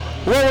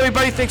Hello,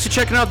 everybody. Thanks for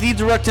checking out the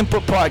Direct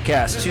Input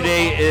Podcast.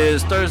 Today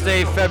is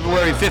Thursday,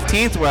 February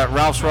 15th. We're at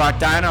Ralph's Rock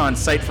Diner on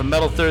site for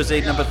Metal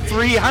Thursday number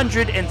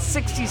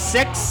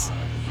 366.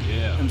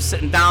 Yeah. I'm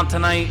sitting down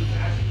tonight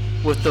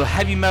with the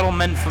heavy metal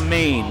men from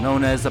Maine,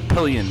 known as the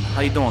Pillion.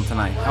 How you doing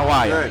tonight? How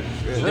are you?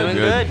 Good. Doing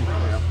good.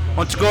 Why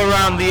don't you go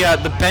around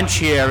the bench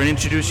here and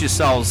introduce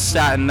yourselves,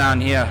 starting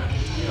down here.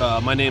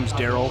 My name's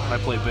Daryl. I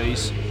play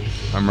bass.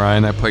 I'm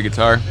Ryan. I play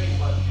guitar.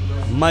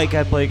 Mike,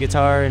 I play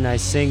guitar and I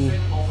sing.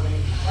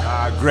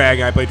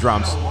 Greg, I play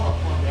drums.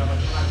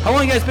 How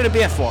long you guys been a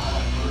band for?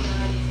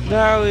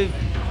 No, we've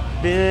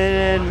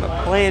been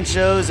playing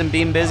shows and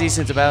being busy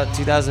since about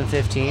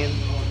 2015.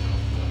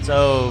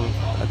 So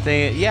I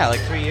think, like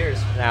 3 years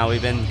now.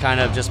 We've been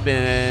just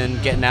been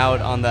getting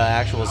out on the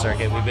actual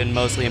circuit. We've been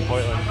mostly in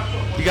Portland.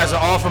 You guys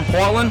are all from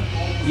Portland?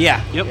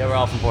 Yeah. Yep. Yeah, we're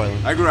all from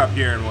Portland. I grew up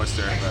here in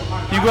Worcester.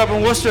 But You grew up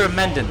in Worcester or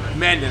Mendon?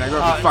 Mendon. I grew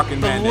up in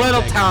fucking the Mendon.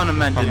 little town of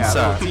Mendon, Yeah,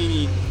 sir. little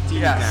teeny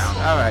Yes. town.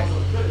 All right.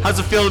 How's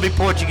it feel to be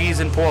Portuguese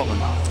in Portland?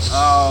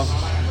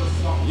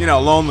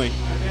 Lonely.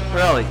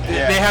 Really?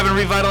 Yeah. They haven't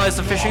revitalized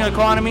the fishing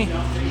economy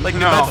like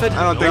New No, Bedford?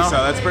 I don't think No? so.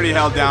 That's pretty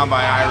held down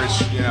by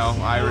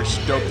Irish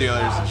dope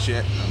dealers and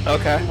shit.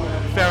 Okay.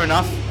 Fair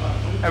enough.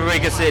 Everybody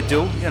gets their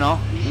due,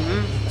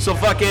 Mm-hmm. So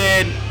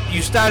fucking,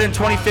 you started in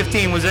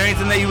 2015. Was there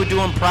anything that you were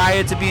doing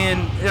prior to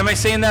being, am I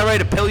saying that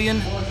right, a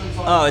Pillion?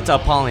 Oh, it's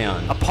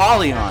Apollyon.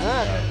 Apollyon.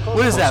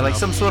 What is that, like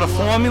some sort of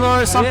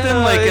formula or something?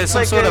 Yeah, like it's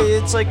some like sort of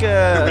it's like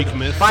a Greek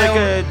myth.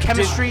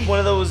 biochemistry? one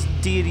of those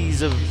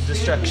deities of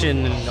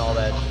destruction and all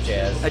that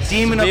jazz. A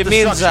demon of It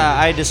means destruction.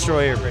 I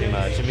destroyer, pretty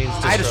much. It means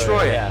destroyer. I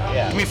destroy it.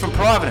 Yeah. You mean from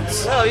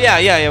Providence? Oh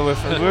yeah.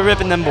 We're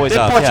ripping them boys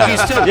They're off.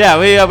 Portuguese too. Yeah,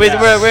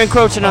 we're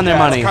encroaching on their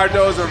money.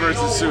 Cardozo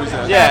versus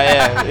Sousa.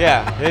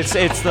 Yeah. It's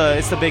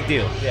the big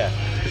deal. Yeah.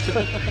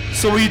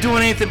 So were you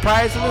doing anything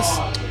prior to this?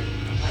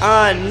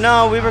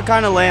 No, we were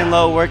kind of laying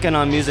low, working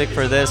on music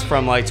for this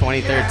from like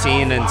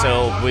 2013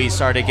 until we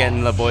started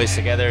getting the boys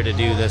together to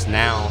do this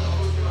now.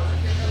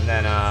 And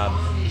then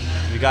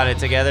we got it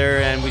together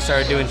and we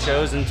started doing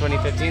shows in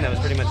 2015. That was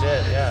pretty much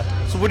it. Yeah.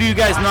 So what are you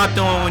guys not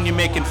doing when you're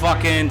making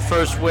fucking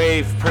first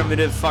wave,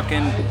 primitive,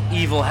 fucking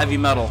evil heavy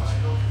metal?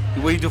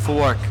 What do you do for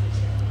work?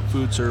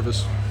 Food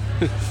service.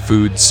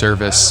 Food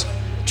service.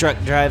 Truck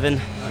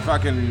driving.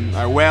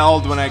 I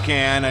weld when I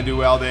can. I do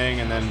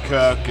welding and then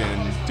cook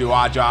and do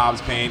odd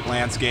jobs, paint,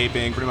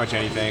 landscaping, pretty much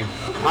anything.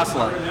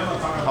 Hustler.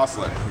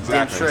 Hustler,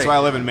 exactly. straight. That's why I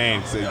live in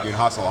Maine, so you can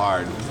hustle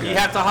hard. You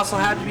have to hustle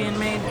hard to be in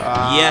Maine?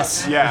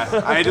 Yes. Yeah,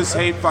 I just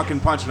hate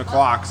fucking punching a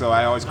clock, so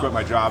I always quit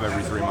my job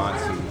every 3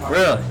 months. And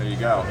Really? there you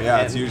go. Yeah,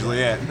 that's usually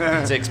it.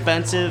 It's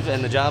expensive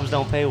and the jobs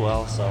don't pay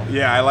well, so.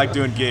 Yeah, I like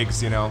doing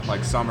gigs,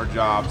 like summer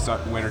job,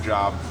 winter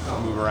job,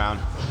 move around.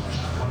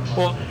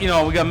 Well,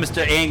 we got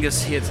Mr.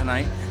 Angus here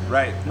tonight.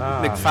 Right.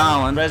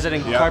 McFarlane.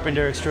 Resident Yep.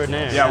 carpenter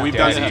extraordinaire. Yeah, we've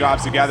done some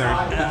jobs together,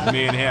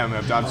 me and him.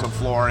 Have done some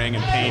flooring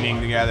and painting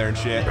together and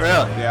shit.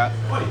 Really? Yeah.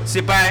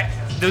 See, but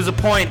there's a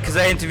point, because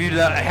I interviewed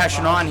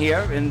Hession on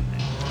here, and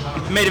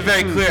he made it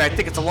very clear. I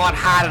think it's a lot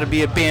harder to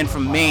be a band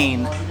from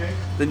Maine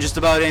than just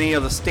about any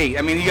other state.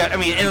 I mean,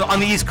 on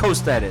the East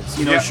Coast, that is.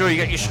 Yeah. Sure, you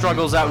got your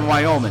struggles out in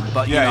Wyoming,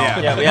 but Yeah.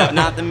 Yeah, we have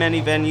not the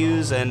many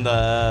venues and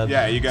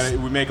Yeah,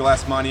 we make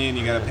less money and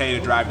you gotta pay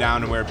to drive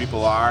down to where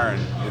people are,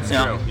 and it's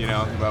Yeah. true,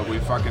 but we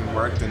fucking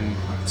worked and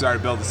started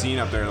to build the scene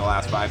up there the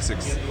last 5,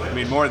 6,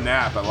 more than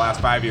that, but the last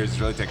 5 years it's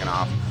really taken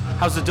off.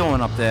 How's it doing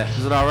up there?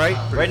 Is it all right?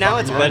 Right now,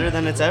 it's better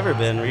than it's ever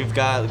been. We've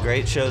got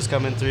great shows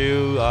coming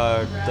through.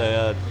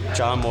 The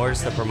John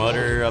Morris, the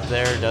promoter up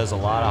there, does a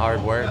lot of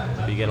hard work.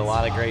 We get a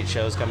lot of great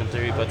shows coming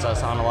through. He puts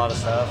us on a lot of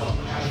stuff.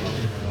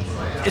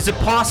 Is it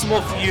possible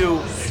for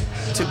you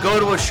to go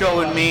to a show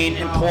in Maine,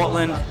 in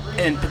Portland,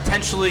 and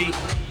potentially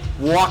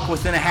walk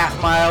within a half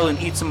mile and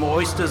eat some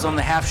oysters on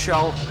the half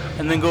shell,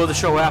 and then go to the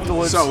show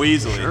afterwards? So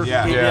easily,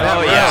 yeah.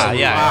 Oh, yeah.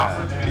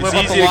 It's What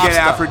about easy the to get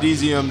lobster?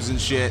 aphrodisiums and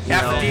shit.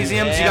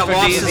 Aphrodisiums? You got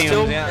lobsters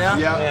too?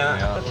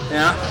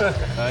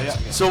 Yeah.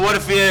 So what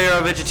if you're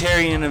a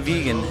vegetarian and a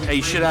vegan? Are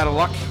you shit out of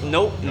luck?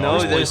 Nope,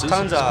 no, there's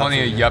tons of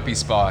Plenty of yuppie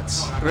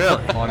spots.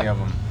 Really? Plenty of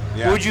them.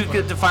 Yeah. What would you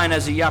define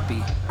as a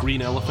yuppie?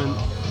 Green elephant.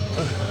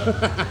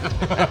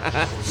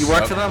 You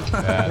work for them?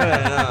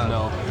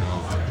 No.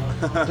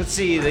 Let's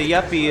see, the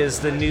yuppie is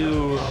the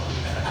new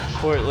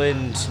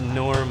Portland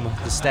norm,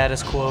 the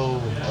status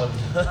quo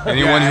of.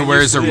 Anyone who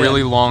wears a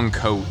really long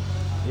coat.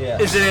 Yeah.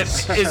 Is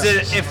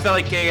it if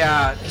like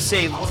a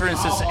say for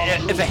instance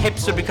if a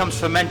hipster becomes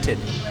fermented,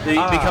 they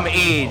become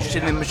aged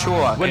and then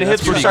mature? When a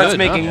that's hipster pretty starts good,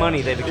 making huh?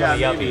 money, they become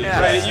a yuppie. Yeah.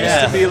 Right, it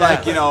used to be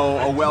like,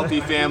 a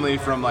wealthy family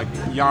from like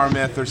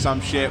Yarmouth or some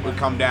shit would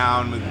come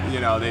down with,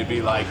 they'd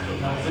be like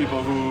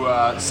people who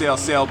sail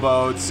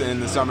sailboats in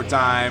the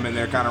summertime and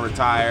they're kind of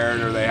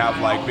retired, or they have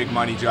like big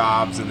money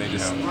jobs and they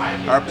just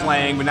are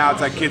playing, but now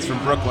it's like kids from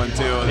Brooklyn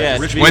too. Yeah,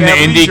 Rich when people the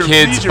have indie leisure-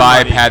 kids leisure buy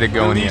money,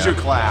 Patagonia. the leisure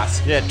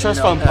class. Yeah,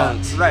 trust fund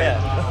punks. Right.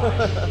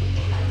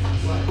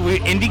 we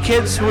indie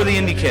kids? Who are the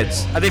indie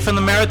kids? Are they from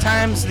the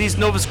Maritimes? These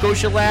Nova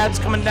Scotia lads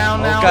coming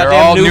down now? God. They're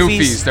all Goddamn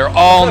newfies. They're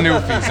all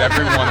newfies,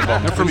 every one of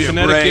them. They're from Give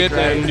me a Connecticut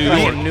break, and New New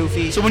York.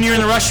 Newfie. So when you're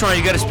in the restaurant,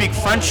 you got to speak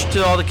French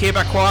to all the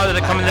Quebecois that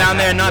are coming down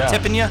there and not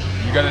tipping you?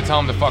 You gotta tell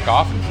them to fuck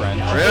off in French.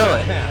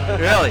 Really?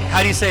 Really?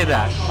 How do you say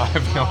that? I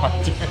have no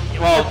idea.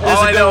 Well, All there's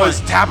I a know good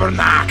is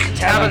tabernacle.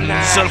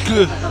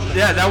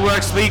 Yeah, that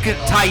works. But you could,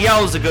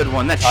 Tayel is a good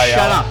one. That's Tayel.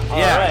 shut up.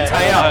 Yeah, right.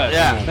 Tayel.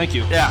 Yeah. Thank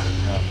you. Yeah.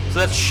 So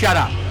that's shut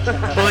up.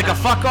 But like a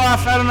fuck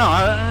off, I don't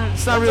know.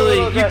 It's not really.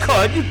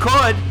 You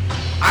could.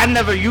 I've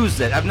never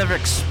used it. I've never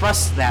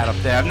expressed that up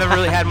there. I've never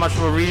really had much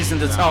of a reason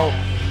to tell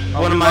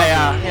one of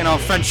my,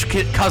 French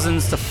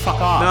cousins to fuck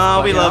off. No,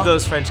 But, we you love know?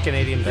 those French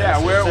Canadian Yeah,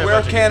 bastards. where They're a where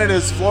bunch of-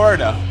 Canada's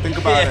Florida? Think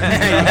about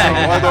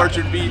it. Old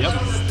Orchard Beach.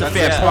 That's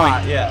fair the point.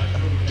 spot. Yeah.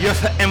 You're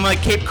and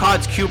like Cape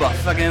Cod's Cuba,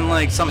 fucking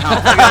like somehow.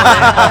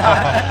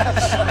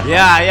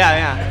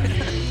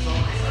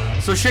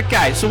 Yeah. So shit,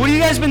 guys. So what have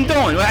you guys been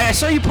doing? I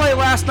saw you play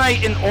last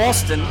night in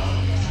Alston.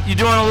 You're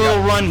doing a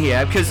little run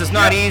here because it's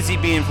not easy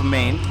being from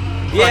Maine.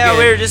 Yeah, Fucking-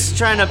 we're just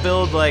trying to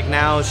build like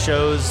now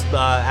shows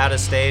out of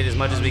state as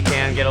much as we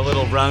can, get a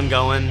little run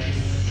going,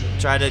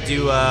 try to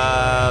do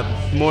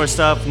more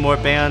stuff, more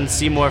bands,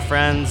 see more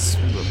friends,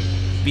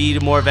 be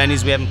to more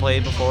venues we haven't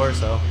played before.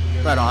 So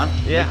right on.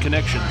 yeah,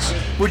 Connections.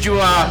 Would you?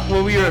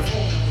 What were your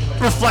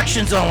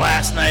reflections on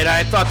last night?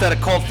 I thought that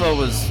Occulto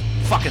was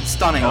fucking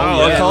stunning.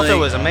 Oh, yeah, Occulto like,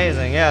 was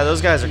amazing. Yeah,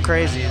 those guys are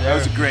crazy. That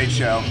was a great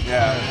show.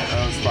 Yeah,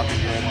 that was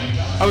fucking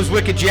good. I was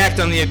wicked jacked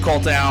on the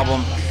Occulta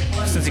album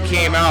since it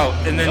came out,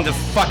 and then to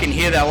fucking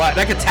hear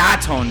that guitar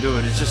tone,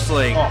 dude, it's just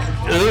like,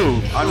 ooh,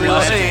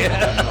 Unrealistic.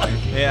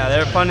 Yeah,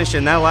 they're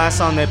punishing. That last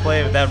song they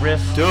played with that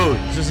riff. dude.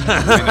 Just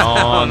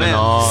On and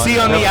on. See,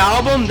 on the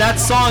album, that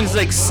song's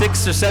like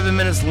 6 or 7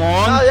 minutes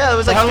long. Oh, yeah, it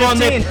was like How long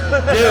 15.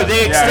 Dude,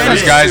 they extended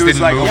Those it. guys It was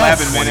didn't like move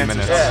 11 for 20 minutes.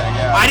 minutes.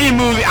 Yeah. I didn't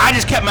move. I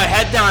just kept my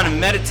head down and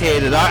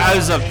meditated. I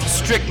was a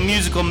strict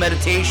musical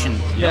meditation.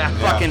 Yeah.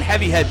 Fucking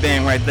heavy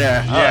headbang right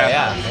there.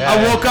 yeah.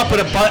 I woke up with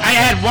a buzz. I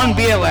had one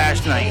beer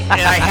last night,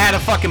 and I had a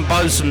fucking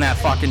buzz from that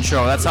fucking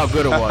show. That's how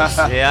good it was.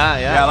 Yeah.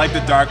 Yeah, I like the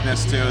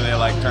darkness too. They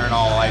like turn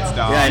all the lights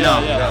down. Yeah, I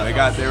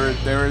know.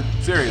 They were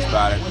serious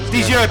about it. It was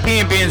These good.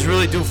 European bands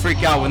really do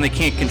freak out when they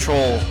can't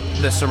control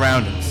their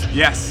surroundings.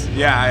 Yes,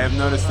 yeah, I have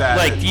noticed that.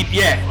 Like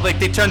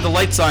they turn the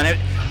lights on. It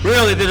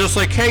really, they're just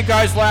like, "Hey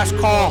guys, last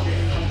call,"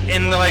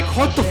 and they're like,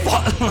 "What the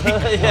fuck?"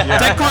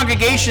 That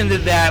congregation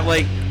did that.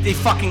 Like they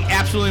fucking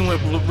absolutely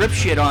went rip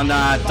shit on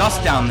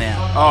Dust down there.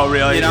 Oh,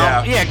 really? You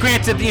know? Yeah.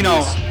 Granted,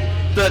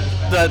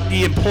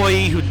 the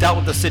employee who dealt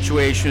with the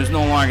situation is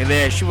no longer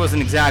there. She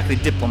wasn't exactly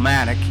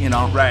diplomatic,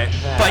 Right.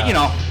 But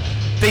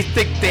they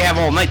think they have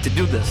all night to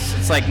do this.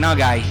 It's like, no,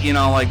 guy,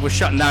 like we're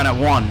shutting down at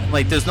 1.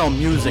 Like there's no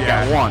music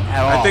at 1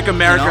 at all. I think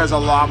America you know? is a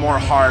lot more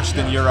harsh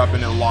than Europe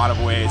in a lot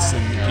of ways,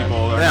 and people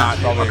are Yeah.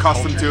 not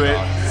accustomed to it.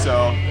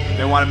 So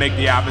they want to make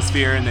the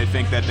atmosphere, and they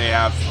think that they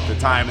have the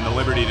time and the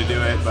liberty to do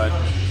it, but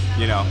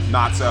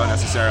not so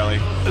necessarily.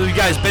 Have you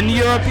guys been to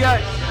Europe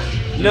yet?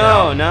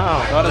 No.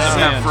 Just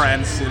have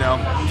friends,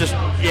 Just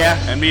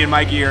and me and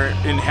Mikey are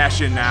in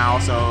Hessian now,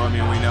 so I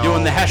mean we know.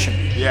 doing the Hessian.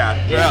 Yeah.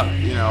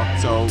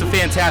 So It's a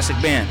fantastic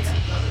band.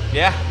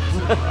 Yeah.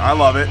 I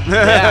love it.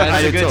 Yeah, I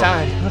it's a do good too.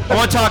 time. I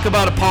want to talk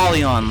about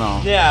Apollyon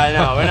though. Yeah, I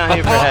know. We're not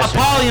here for Hessian.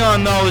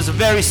 Apollyon, though, is a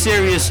very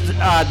serious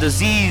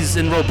disease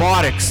in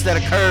robotics that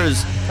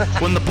occurs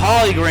when the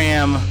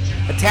polygram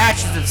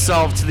attaches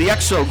itself to the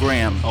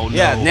exogram. Oh no.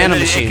 Yeah, And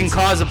it can nanomachines.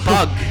 cause a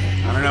bug.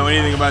 I don't know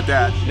anything about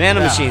that.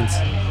 Nanomachines.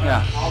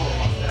 Yeah.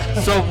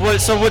 So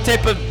what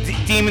type of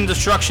demon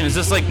destruction? Is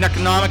this like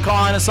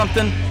Necronomicon or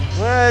something?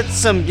 Well, it's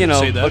some,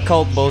 Say that.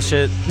 occult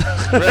bullshit.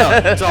 Really?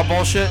 It's all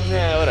bullshit?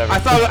 Yeah, whatever. I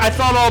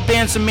thought all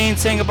bands from Maine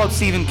sang about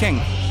Stephen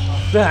King.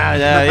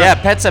 Yeah,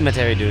 Pet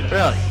Cemetery, dude.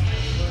 Really?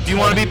 Do you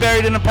want to be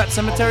buried in a pet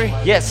cemetery?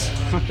 Yes.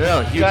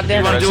 Really? You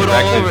Goddamn want to do it all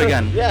resurrected. over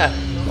again? Yeah.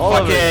 All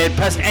over. Okay,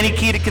 press any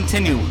key to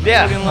continue.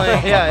 Yeah. Fucking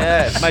like-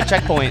 Yeah. My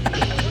checkpoint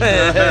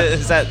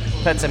is that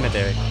Pet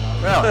Cemetery.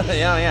 Really?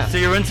 Yeah. So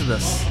you're into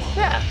this?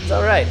 Yeah, it's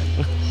all right.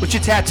 What's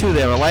your tattoo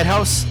there? A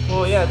lighthouse?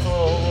 Well, yeah, it's a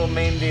little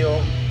main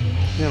deal.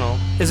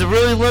 Is it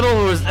really little,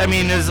 or is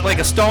it like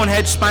a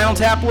Stonehenge Spinal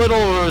Tap little,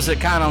 or is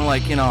it kind of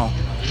like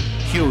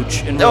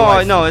huge in real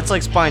life? No, it's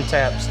like spine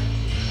taps.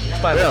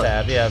 Spinal Really?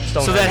 tap, yeah.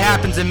 So that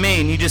happens in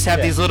Maine. You just have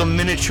Yeah. these little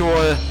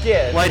miniature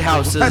Yeah.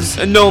 lighthouses.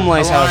 Gnome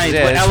lighthouses, aligned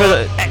yeah. with It's for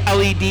the,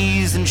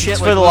 LEDs and shit.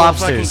 it's like for the little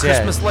lobsters, fucking yeah.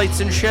 Christmas lights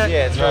and shit.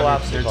 yeah, it's for Yeah,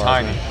 lobster they're claws,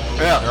 tiny. man.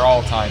 Yeah. They're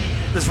all tiny.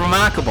 It's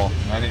remarkable.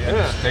 And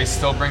they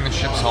still bring the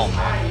ships home,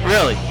 man.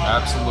 Really.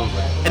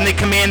 Absolutely. And they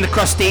command the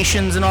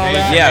crustaceans and all They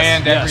that. Yeah.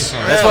 demand Yes.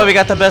 everything. That's why we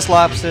got the best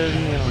lobster.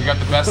 We got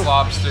the best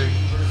lobster.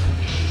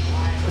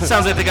 It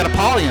sounds like they got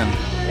Apollyon.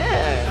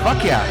 Yeah.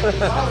 Fuck yeah.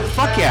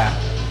 Fuck yeah.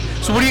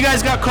 So what do you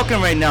guys got cooking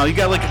right now? You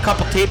got like a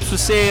couple tapes for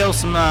sale,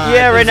 some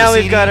Yeah, right there's a now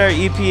we've CD? got our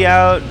EP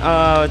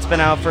out. It's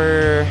been out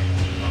for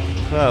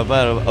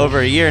about over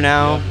a year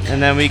now,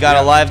 and then we got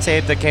a live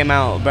tape that came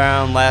out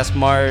around last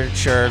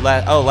March or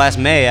last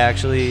May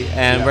actually,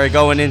 and we're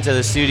going into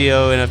the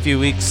studio in a few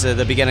weeks at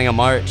the beginning of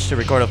March to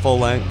record a full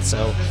length.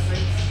 So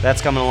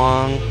That's coming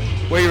along.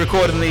 Where are you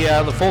recording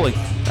the Foley?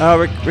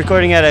 We're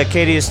recording at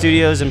Acadia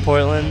Studios in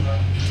Portland.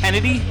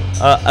 Kennedy?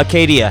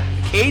 Acadia.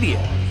 Acadia.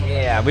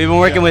 Yeah, we've been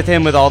working with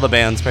him with all the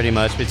bands pretty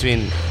much,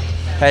 between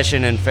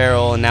Hessian and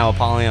Feral and now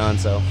Apollyon,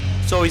 so.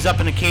 So he's up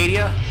in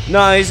Acadia?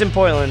 No, he's in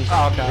Portland.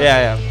 Oh, okay.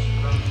 Yeah.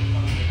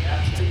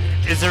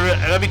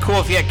 That'd be cool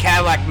if he had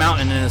Cadillac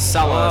Mountain in his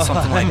cellar or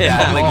something like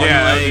that. Like,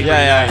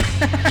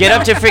 Yeah. Get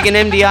up to freaking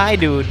MDI,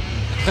 dude.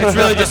 It's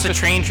really just a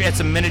train. It's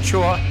a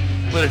miniature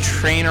with a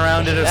train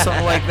around it or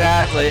something like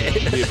that. Like,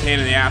 It'd be a pain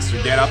in the ass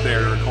to get up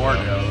there to record.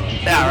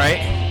 yeah,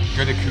 right?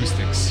 Good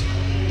acoustics.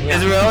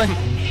 Is it really?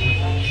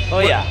 Oh,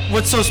 yeah.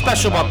 What's so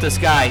special about this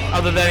guy,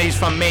 other than he's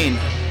from Maine?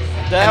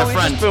 Yeah, a we've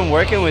friend. just been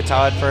working with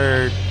Todd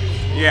for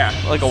Yeah.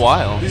 like a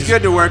while. He's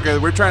good to work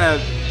with.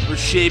 We're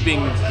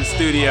shaping the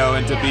studio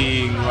into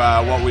being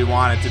what we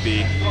want it to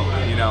be,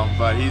 you know.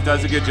 But he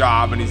does a good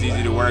job, and he's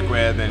easy to work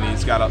with, and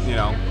he's got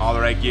all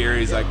the right gear.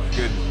 He's like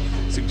good,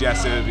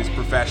 suggestive. He's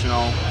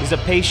professional. He's a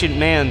patient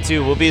man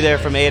too. We'll be there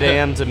from 8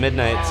 a.m. to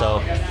midnight, so.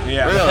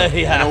 Yeah.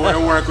 Really? Yeah. And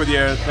we'll work with you.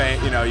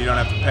 You don't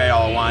have to pay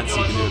all at once.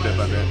 You can do it bit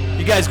by bit.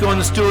 You guys go in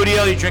the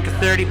studio, you drink a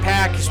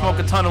 30-pack, you smoke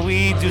a ton of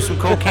weed, do some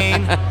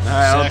cocaine.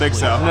 I don't think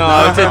so.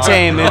 No, it's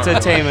entertainment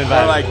We're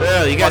environment. like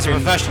Really, you guys are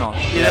fucking professional.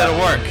 You gotta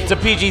work. It's a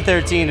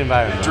PG-13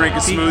 environment. drink a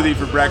smoothie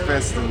for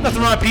breakfast. And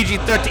Nothing wrong with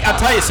PG-13. I'll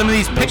tell you, some of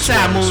these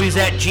Pixar movies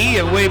at G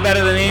are way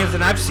better than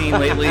anything I've seen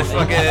lately.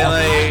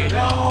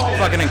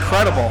 Fucking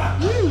incredible.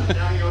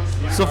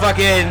 So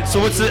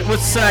what's you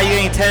got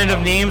any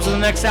tentative names of the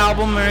next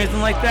album or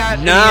anything like that?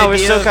 No, Any we're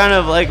idea? still kind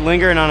of like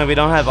lingering on it. We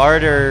don't have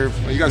art or.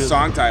 you got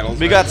song titles.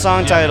 We right? got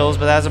song titles,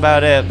 but that's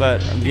about it.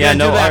 But You yeah, gonna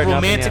no do that art. nothing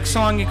romantic yet.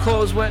 song you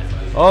close with?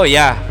 Oh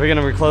yeah, we're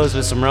gonna close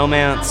with some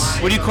romance.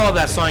 What do you call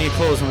that song you're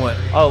closing with?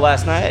 Oh,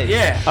 last night.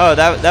 Yeah. Oh,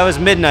 that was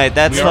Midnight.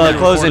 That's We the already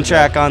closing recorded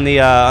track on the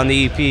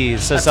EP.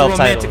 It's a That's a self-titled.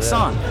 romantic yeah.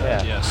 song.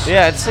 Yeah. Yes.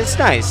 Yeah, it's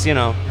nice.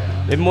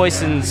 It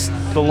moistens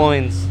the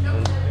loins.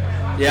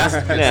 Yeah.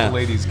 Gets Yeah. the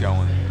ladies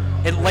going.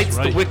 It lights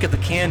the right. wick of the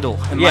candle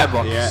in Yeah. my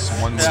book. Yeah.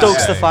 One would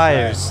Stokes say. the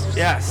fires.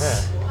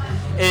 Yes.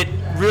 It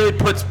really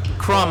puts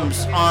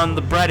crumbs on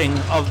the breading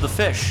of the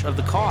fish, of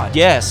the cod.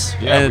 Yes.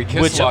 Yeah, we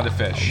kiss a lot of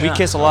fish. We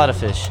kiss a lot of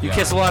fish. You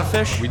kiss a lot of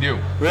fish? We do.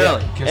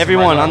 Really? Kiss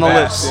Everyone right on the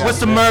back. lips. What's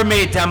the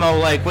mermaid demo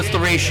like? What's the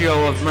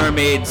ratio of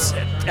mermaids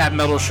at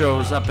metal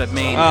shows up at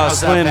Maine? How's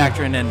slim. that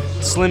factoring in?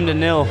 Slim to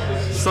nil.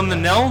 Some the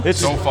nil? It's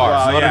So far.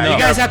 Well, yeah, You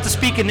guys have to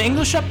speak in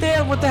English up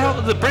there? What the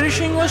hell? The British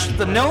English?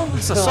 The nil?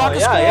 It's a soccer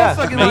school? yeah.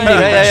 Fucking Yeah, like-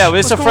 yeah.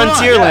 It's a What's going on?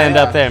 frontier land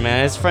Yeah, up there,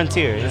 man. It's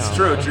frontier. You know. It's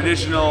true.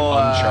 Traditional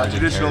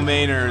Uncharted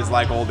Mainer is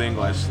like Old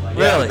English.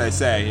 Really? Yeah, they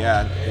say.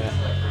 Yeah.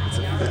 It's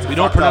a We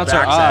don't fucked up pronounce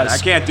our accent.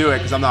 R's. I can't do it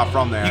because I'm not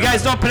from there. You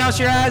guys don't pronounce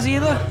your I's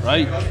either?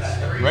 Right?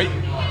 Right?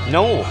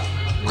 No.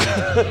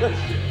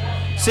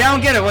 See, I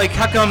don't get it. Like,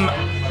 how come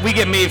we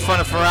get made fun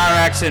of for our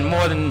accent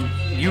more than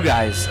you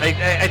guys?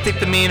 I think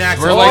the Maine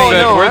accent. We're like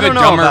no, we're I the don't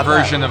know dumber about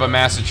that. version of a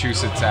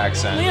Massachusetts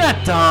accent. You're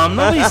not dumb.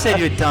 Nobody said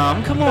you're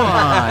dumb. Come on.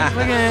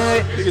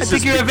 I it's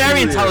think just you're a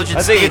very peculiar. intelligent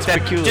I think state it's that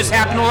peculiar. just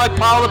happened to like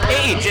Paula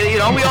Page. We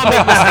all make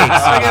mistakes.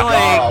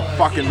 Oh,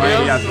 fucking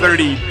man. Yeah,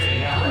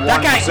 31%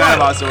 That guy,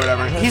 of us or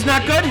whatever. he's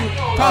not good?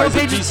 Oh, Paula he's a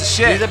Page piece of is...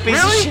 shit. He's a piece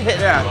Really? of shit.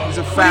 Yeah, he's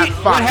a fat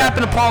fuck. What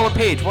happened to Paula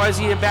Page? Why is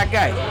he a bad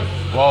guy?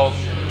 Well,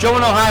 Joe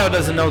in Ohio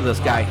doesn't know this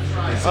guy.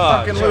 He's a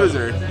fucking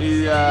loser.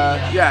 He,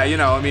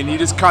 he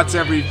just cuts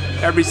every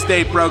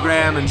state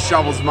program and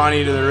shovels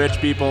money to the rich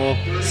people.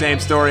 Same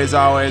story as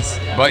always.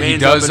 but he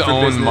Maine's does open for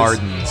own business.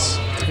 Martin's.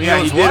 Yeah, he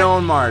owns did what?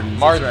 own Martin's.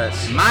 Martin's.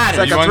 That's right. Martin. It's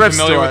like You a thrift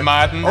unfamiliar store. with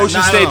Martin's? Ocean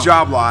No, State no.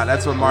 Job Lot.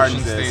 That's what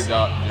Martin's Ocean is. State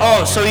Dot.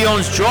 Oh, so he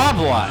owns Job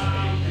Lot.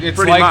 It's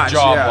Pretty like much,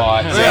 job yeah.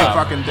 lots. Same Yeah.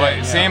 fucking But thing,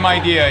 yeah. same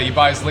idea. He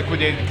buys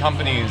liquidated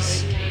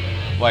companies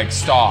like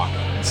stock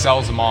and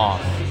sells them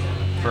off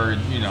for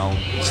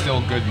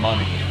still good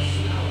money.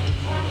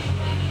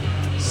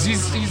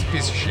 He's a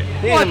piece of shit.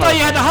 Well, I thought you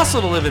had to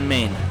hustle to live in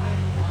Maine.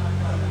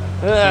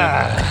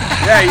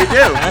 Yeah, you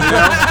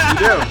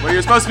do. You do. Well,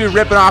 you're supposed to be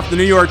ripping off the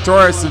New York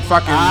tourists and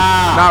fucking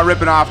not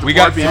ripping off the We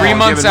poor got people 3 and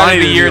months giving out money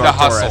of the to year New to York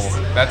hustle.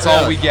 tourists. That's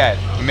all we get.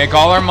 We make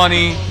all our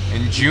money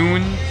in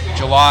June,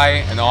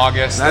 July, and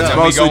August, That's and then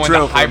we mostly go true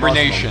into for most of them.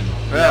 hibernation.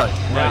 Really?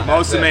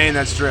 Most of Maine,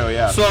 that's true.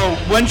 Yeah. So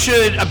when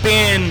should a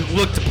band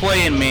look to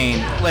play in Maine?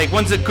 Like,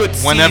 when's a good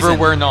season? Whenever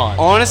we're not.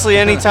 Honestly,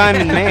 any time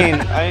in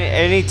Maine,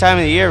 any time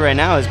of the year right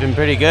now has been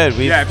pretty good.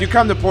 Yeah, if you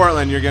come to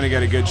Portland, you're gonna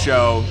get a good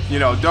show.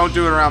 Don't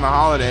do it around the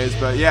holidays,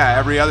 but yeah,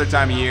 every other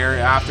time of year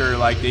after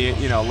like the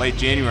late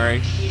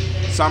January.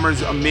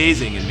 Summer's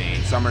amazing in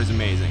Maine. Summer's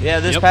amazing. Yeah,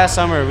 this Yep. past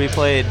summer we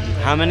played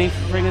how many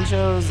friggin'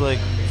 shows? Like,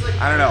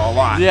 I don't know, a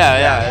lot.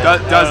 Yeah.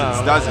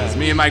 Dozens.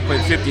 Me and Mike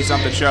played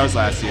 50-something shows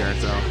last year,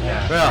 so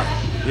Really?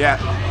 yeah.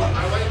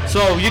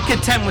 So you're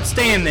content with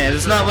staying there?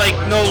 There's not like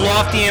no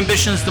lofty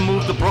ambitions to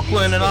move to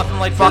Brooklyn or nothing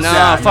like Fuck that?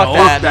 that. fuck no,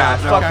 that. Fuck that.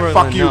 No, No, fuck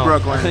Brooklyn, fuck you, no.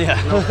 Brooklyn.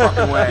 Yeah. No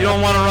fucking way. You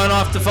don't want to run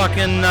off to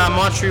fucking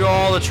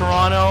Montreal or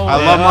Toronto? I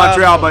love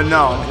Montreal, but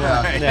no.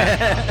 Yeah.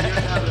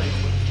 yeah,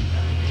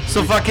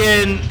 So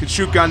fucking... Could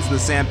shoot guns in the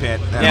sandpit.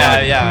 yeah,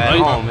 at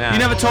Right. home. Yeah. You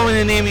never told me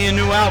the name of your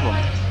new album.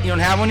 You don't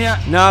have one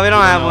yet? No, we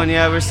don't have one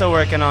yet. We're still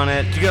working on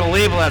it. You got a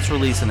label that's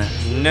releasing it.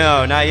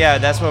 No, not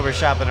yet. That's what we're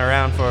shopping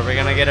around for. We're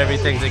gonna get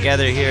everything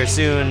together here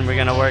soon. We're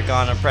gonna work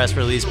on a press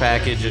release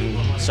package and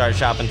start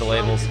shopping to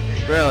labels.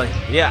 Really?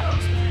 Yeah.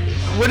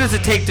 What does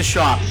it take to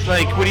shop?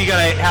 Like, what do you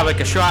gotta have, like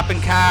a shopping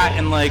cart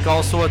and like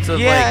all sorts of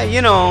Yeah, like,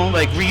 you know.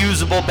 like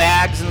reusable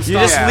bags and You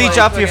stuff? just leech Like,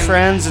 off your fucking-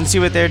 friends and see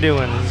what they're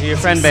doing. Your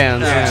friend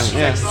bands.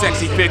 Yeah.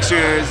 Sexy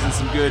pictures and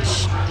some good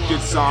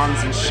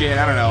songs and shit.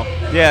 I don't know.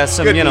 Yeah,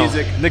 some, Good you know,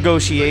 music.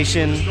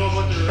 negotiation,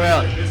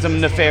 Really?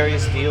 some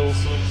nefarious deals.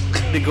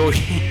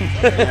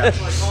 Negotiate.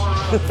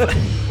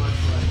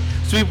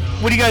 So,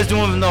 what are you guys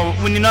doing though?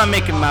 When you're not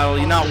making metal,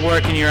 you're not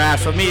working your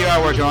ass off. Me, you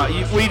are working on.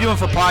 What are you doing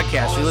for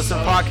podcasts? You listen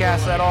to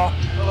podcasts at all?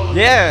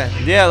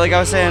 Yeah. Like I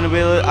was saying,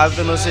 I've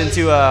been listening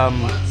to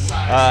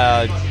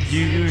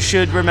You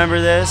Should Remember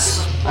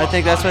This. I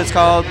think that's what it's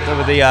called. The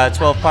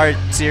 12-part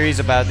series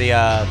about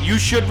the. You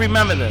should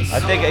remember this. I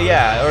think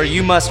or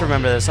You Must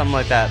Remember This, something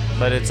like that.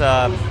 But it's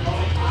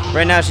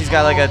right now she's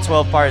got like a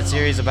 12-part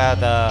series about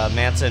the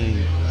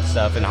Manson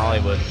stuff in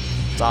Hollywood.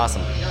 It's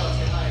awesome.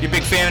 You a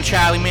big fan of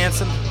Charlie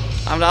Manson?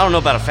 I don't know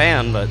about a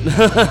fan, but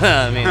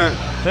I mean,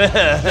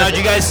 Now, did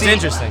you guys see? it's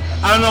interesting.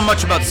 I don't know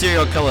much about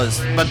serial killers,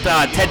 but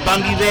Ted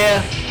Bundy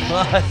there.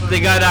 They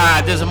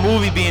got there's a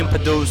movie being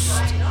produced,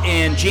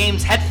 and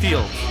James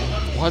Hetfield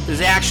is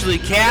actually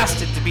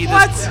casted to be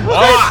this. What?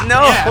 Cop.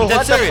 No, Yeah, I'm dead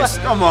what the serious.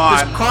 fuck? Come on.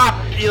 This cop,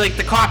 like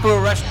the cop who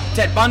arrested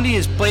Ted Bundy,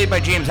 is played by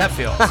James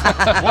Hetfield.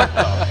 What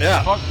the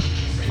Yeah. fuck?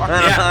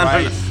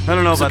 Yeah. I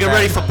don't know So about get that.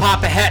 ready for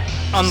Papa Het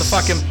on the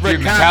fucking red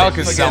Dude,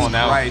 carpet. Metallica's selling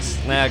out. Christ.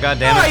 Yeah,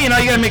 goddamn Oh, it. you know,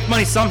 you gotta make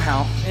money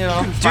somehow. You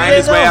know. Find they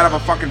his way though? out of a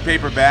fucking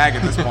paper bag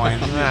at this point.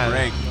 Give me a Yeah.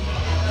 break.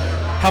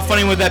 How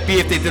funny would that be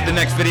if they did the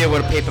next video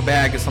with a paper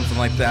bag or something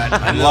like that?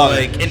 And love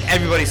like, and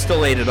everybody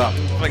still ate it up.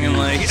 Fucking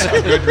like.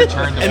 Good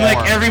return to And like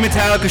form. every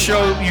Metallica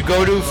show you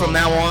go to from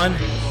now on,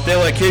 they're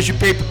like, "Here's your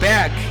paper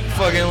bag."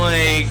 Fucking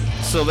like,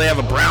 so they have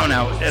a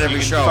brownout at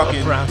every show.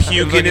 Fucking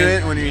puke into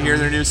it when you hear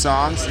their new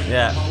songs.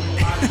 Yeah.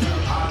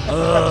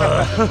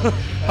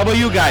 How about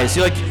you guys?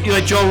 You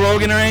like Joe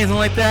Rogan or anything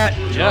like that?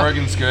 Joe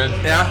Rogan's good.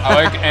 Yeah?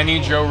 I like any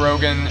Joe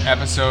Rogan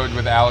episode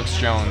with Alex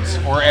Jones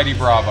or Eddie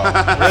Bravo.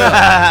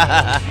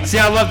 See,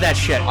 I love that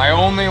shit. I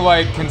only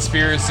like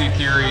conspiracy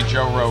theory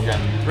Joe Rogan.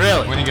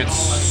 Really? When he gets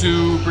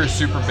super,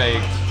 super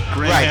baked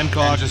Graham Right.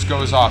 Hancock, and just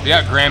goes off.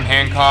 Yeah, Graham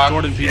Hancock.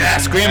 Jordan Peterson.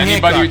 Yes, Graham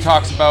Anybody Hancock. who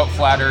talks about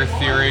flat Earth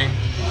theory.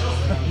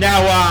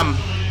 Now,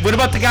 what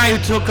about the guy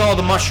who took all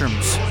the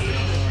mushrooms?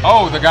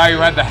 Oh, the guy who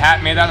had the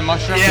hat made out of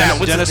mushrooms? Yeah,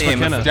 what's Dennis his name?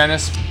 McKenna.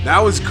 Dennis. That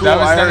was cool. That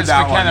was I heard Dennis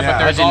that McKenna, one. but Yeah.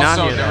 there's I did not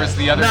also hear there that. was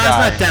the other No,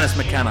 guy. it's not Dennis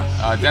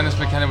McKenna. Dennis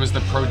McKenna was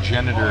the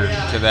progenitor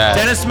to that.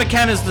 Dennis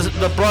McKenna's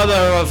the brother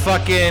of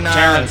fucking.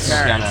 Terrence.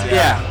 Terrence,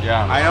 Yeah.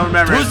 Yeah. I don't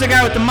remember. Who's his the guy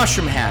name. with the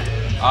mushroom hat?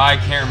 I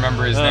can't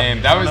remember his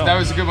name. That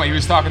was a good one. He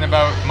was talking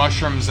about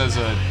mushrooms as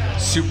a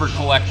super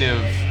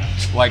collective,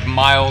 like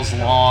miles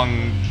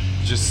long,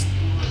 just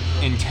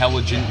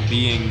intelligent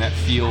being that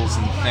feels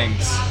and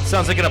thinks.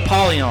 Sounds like an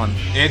Apollyon.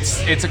 It's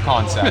a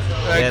concept.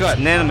 Very Yeah, it's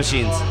good.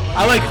 nanomachines.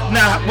 I like.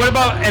 Now, what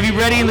about? Have you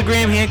read any of the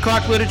Graham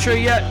Hancock literature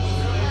yet?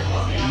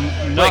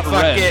 Not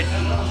Like read. it,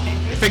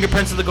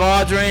 Fingerprints of the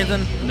Gods or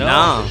anything? No.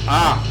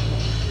 Ah,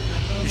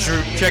 you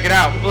should check it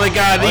out. Like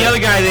the other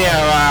guy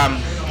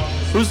there.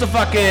 Who's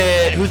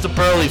the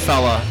burly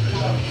fella?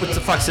 What's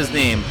the fuck's his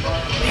name?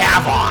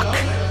 Havoc.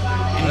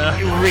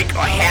 Rick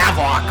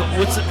Havoc.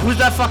 Who's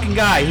that fucking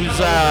guy? Who's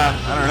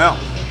I don't know.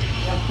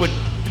 with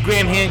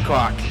Graham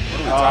Hancock?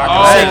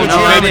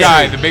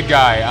 Oh, the big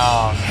guy.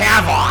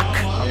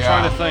 Havoc. Yeah.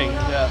 Trying to think.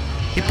 Yeah.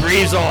 He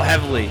breathes all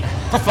heavily.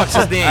 What the fuck's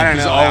his name? I don't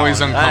He's know. always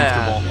that one.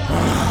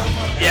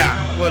 uncomfortable.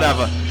 Yeah,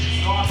 whatever.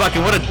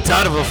 Fucking what a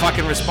dud of a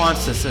fucking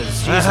response this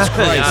is. Jesus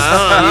Christ.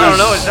 I don't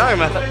know what you're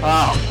talking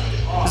about.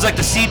 Oh. It's like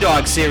the Sea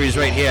Dog series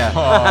right here.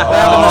 Oh. What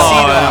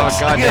happened to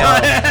Sea Dogs?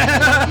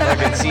 goddamn.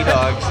 Fucking sea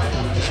dogs.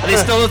 Are they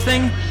still a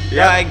thing?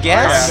 Yeah, I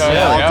guess. Yeah.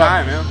 All the Yeah.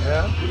 time,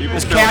 yeah. People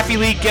Does still- Kathy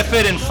Lee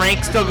Gifford and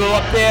Frank still go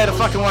up there to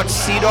fucking watch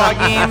Sea Dog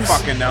games?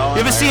 fucking know.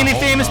 You ever see any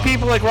famous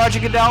people like Roger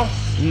Goodell?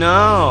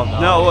 No.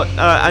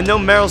 I know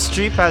Meryl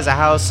Streep has a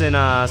house in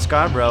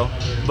Scarborough,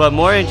 but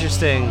more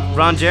interesting,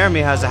 Ron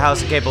Jeremy has a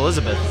house in Cape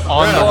Elizabeth.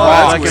 On the Really?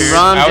 water, Like in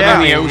Ron out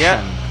Jeremy. on the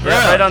ocean.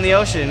 Yeah, right on the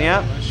ocean.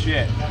 Yeah.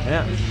 Shit.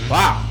 Yeah.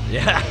 Wow.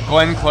 Yeah.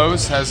 Glenn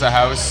Close has a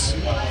house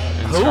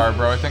in Who?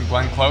 Scarborough. I think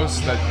Glenn Close,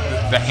 the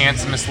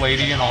handsomest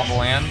lady in all the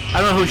land. I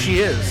don't know who she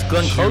is.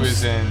 Glenn She Close?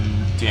 was in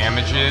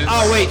Damages.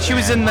 Oh wait, she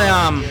was in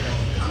the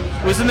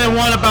wasn't there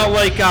one about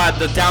like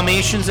the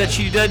Dalmatians that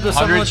she did or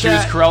something 100. like She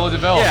was that? Cruella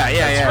DeVille. Yeah, yeah,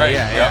 That's yeah, right.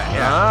 yeah, Yep.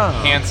 yeah.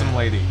 Oh. Handsome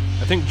lady.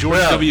 I think George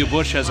Really? W.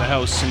 Bush has a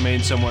house in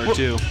Maine somewhere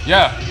too.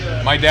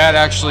 Yeah, my dad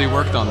actually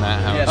worked on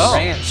that house. Yeah,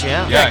 ranch.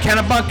 Yeah. Yeah.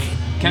 Kennebunk.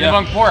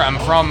 Kennebunkport. I'm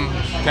from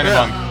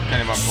Kennebunk. Yeah.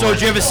 Kennebunkport. So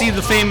did you ever see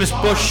the famous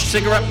Bush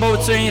cigarette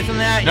boats or anything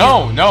like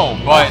that? No,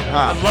 but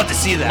I'd love to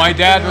see that. my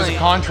dad was a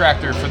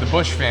contractor for the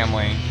Bush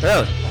family,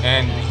 Really?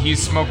 and he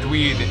smoked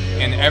weed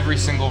in every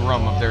single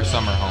room of their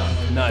summer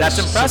home. That's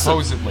impressive.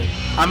 Supposedly.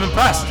 I'm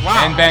impressed.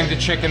 Wow. And banged a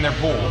chick in their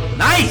pool.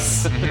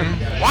 Nice.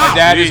 Wow. My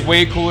dad is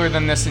way cooler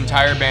than this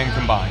entire band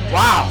combined.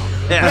 Wow.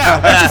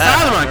 Yeah. What's your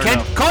father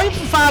on? Call your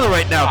father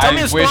right now. Tell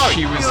me a story. I wish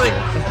he was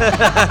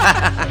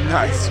here.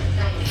 Nice.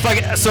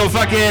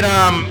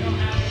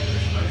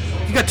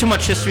 You got too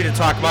much history to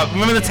talk about.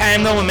 Remember the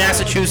time though in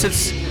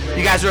Massachusetts?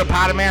 You guys were a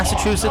part of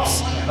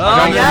Massachusetts? Oh,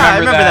 don't yeah, I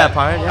remember remember that that.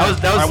 part. Yeah.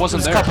 That was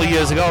a couple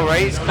years ago,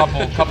 right? Couple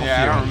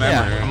Yeah, I don't few.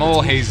 remember. Yeah. I'm a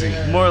little hazy.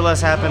 More or less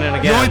happening The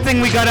again. only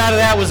thing we got out of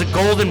that was a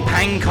golden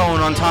pine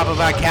cone on top of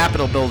our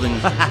Capitol building.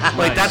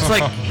 Like that's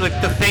like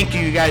the thank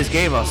you guys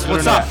gave us.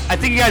 What's up? I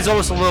think you guys owe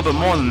us a little bit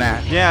more than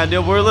that. Yeah,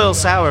 dude, we're a little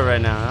sour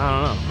right now.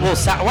 I don't know.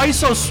 Why are you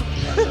so?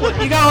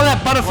 You got all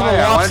that butter for the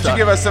Why lobster. don't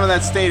you give us some of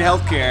that state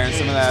health care and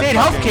some of that State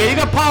fucking- healthcare. You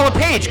got Paul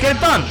LePage. Get it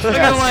done. That's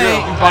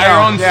true. Buy your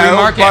own Yeah, free he'll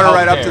market butter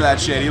right up healthcare. to that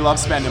shit. He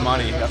loves spending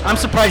money. I'm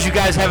surprised you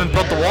guys haven't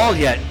built the wall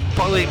yet.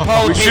 Paul We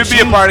LePage should be a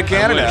seemed- part of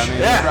Canada. I wish. mean,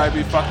 Yeah. it'd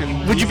probably be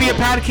fucking. Would you be a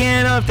part of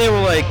Canada if they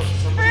were like?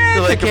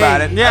 they're like, Think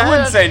about it. Yeah. I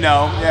wouldn't say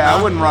no. Yeah, I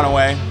wouldn't run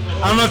away.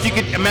 I don't know if you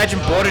could imagine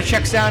border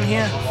checks down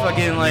here.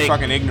 Fucking like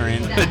Fucking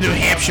ignorant. the New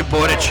Hampshire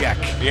border check.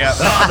 Yeah.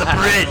 Oh, the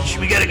bridge.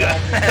 We gotta go.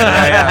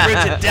 Yeah.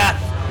 Bridge of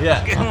death.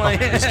 Yeah. Fucking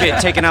like- Just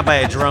get taken out by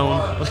a drone.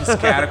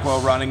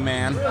 Cataclysm running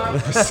man.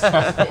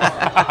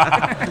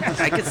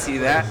 I could see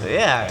that.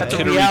 Yeah. That's a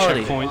Kittery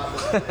reality.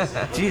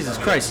 checkpoint. Jesus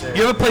Christ.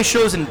 You ever play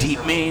shows in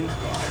Deep Maine?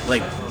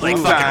 Like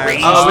fucking Time.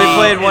 Range Oh, we Deep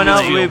played and one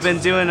out. like- We've been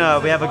doing.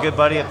 We have a good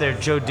buddy up there,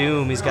 Joe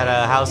Doom. He's got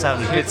a house out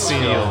in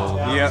Pittsfield.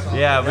 Yep.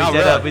 Yeah, Oh,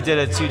 really? we did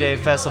a 2-day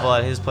festival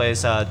at his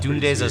place, Doom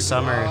Days of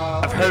Summer.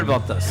 I've heard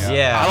about this.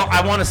 Yeah.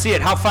 I want to see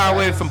it. How far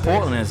away from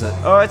Portland is it?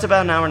 Oh, it's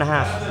about an hour and a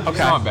half. It's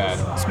not bad.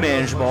 It's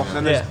manageable.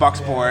 Then there's Yeah.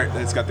 Bucksport.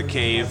 It's got the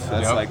cave.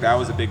 That's Yep. like that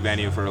was a big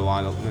venue for a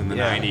long in the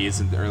Yeah. 90s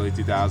and the early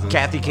 2000s.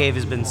 Kathy Cave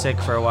has been sick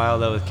for a while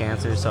though with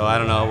cancer, so I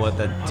don't know what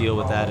the deal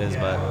with that is,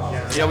 but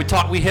Yeah,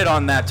 we hit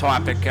on that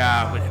topic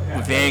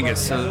with Angus.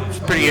 So it's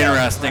pretty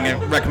interesting. I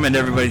recommend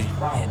everybody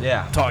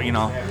yeah. talk.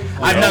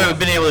 I've never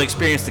been able to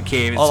experience the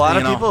cave. A It's, lot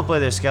of you know, people play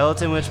their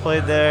Skeleton, which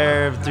played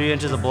there. 3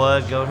 Inches of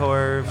Blood, Goat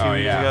Horror a few Oh,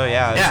 years yeah. ago.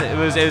 Yeah, Yeah. It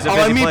was a busy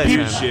I mean, place.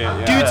 people, man. Shit, yeah.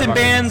 dudes and Fucking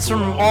bands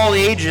from all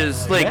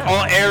ages, like Yeah.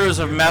 all eras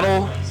of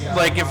metal.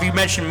 Like if you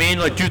mention Maine,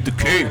 like dude, the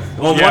cave.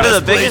 Well, Yeah. one of the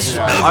This biggest.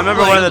 place is I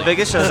remember one of the like-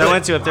 biggest shows I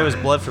went to up there was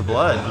Blood for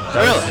Blood.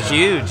 That was Really?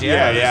 huge. Yeah,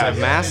 Yeah, it was yeah. a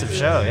massive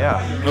show.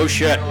 Yeah, No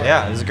shit.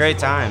 yeah, it was a great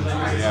time.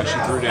 Yeah, she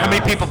threw down. How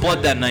many people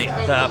bled that night?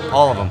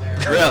 All of them.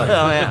 Really?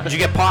 Oh yeah, Did you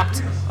get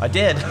popped? I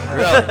did.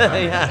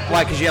 Really? yeah.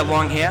 Why? Because you had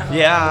long hair?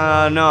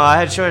 Yeah, no, I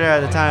had short hair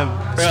at the time.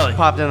 Really?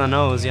 Popped in the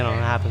nose, it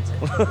happens.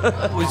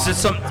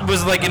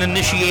 Was it like an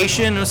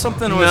initiation or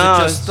something, or no,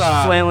 was it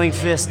just flailing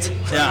fist.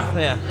 yeah?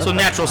 Yeah. So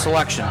natural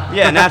selection.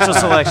 Yeah, natural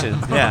selection.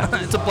 Yeah,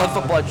 It's a blood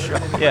for blood show.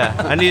 yeah.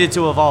 I needed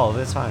to evolve.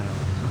 It's fine.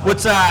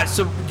 What's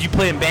so? Do you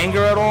play in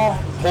Bangor at all?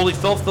 Holy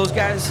Filth, those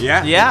guys?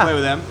 Yeah, Yeah. you play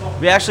with them.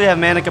 We actually have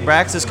Manic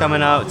Abraxas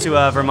coming out to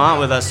Vermont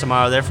with us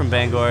tomorrow. They're from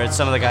Bangor. It's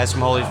some of the guys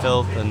from Holy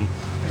Filth and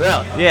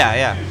Really?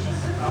 yeah.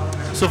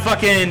 So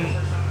fucking,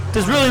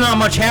 there's really not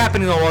much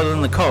happening though other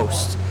than the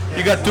coast.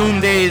 You got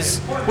Doom Days.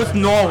 What's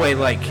Norway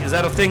like? Is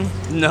that a thing?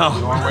 No,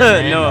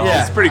 Maine. no.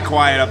 Yeah. It's pretty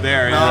quiet up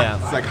there. Yeah,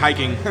 Yeah. it's like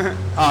hiking.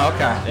 Oh,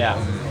 okay. Yeah.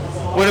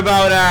 What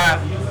about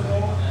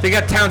they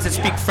got towns that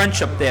speak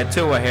French up there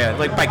too, I hear,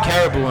 like by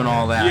Caribou and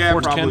all that. yeah,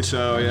 Fort probably Kent.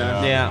 so.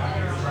 Yeah.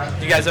 Yeah.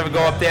 You guys ever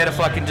go up there to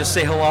fucking just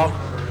say hello?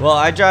 Well,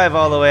 I drive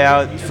all the way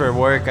out for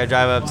work. I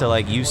drive up to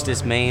like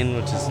Eustis, Maine,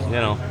 which is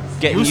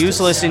getting Eustis?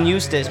 useless in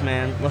Eustis,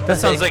 man.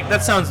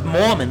 That sounds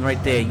Mormon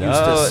right there,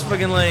 Eustace. Oh,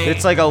 fucking like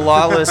it's like a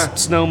lawless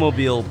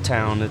snowmobile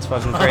town. It's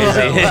fucking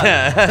crazy.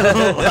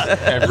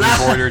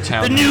 Every border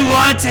town. the new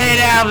Wanted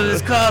album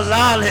is called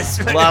Lawless.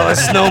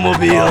 Lawless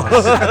snowmobile.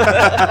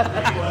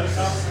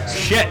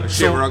 Shit.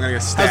 Shit, we're all gonna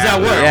get stabbed. How's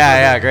that work?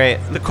 yeah, great.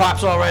 The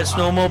cops all ride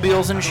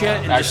snowmobiles and shit.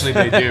 And Actually,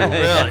 they do.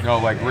 Really? No,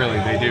 like really,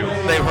 they do.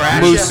 they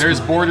harass you? There's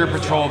border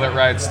patrol that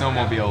rides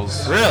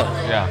snowmobiles. Really?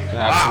 Yeah,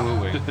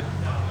 absolutely.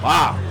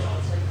 Wow.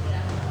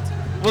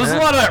 Well, there's a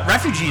lot of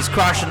refugees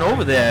crossing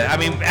over there. I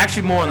mean,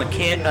 actually more on the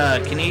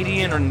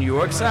Canadian or New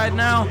York side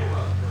now.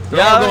 They're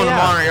Yeah, all oh, going yeah.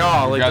 to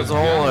Montreal. Like, You there's a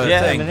guys- whole Yeah,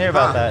 I thing. didn't hear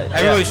about that.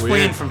 Everybody's Yeah.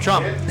 fleeing Weird. from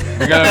Trump.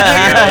 We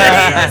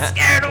gotta,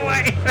 Scared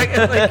away.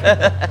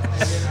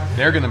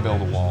 they're gonna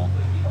build a wall.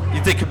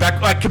 You think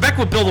Quebec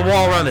would build a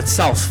wall around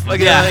itself? Like,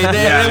 Yeah.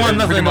 they want They nothing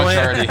pretty in the much way.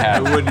 already I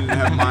have. wouldn't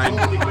have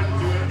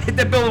mind.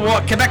 They build a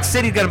wall. Quebec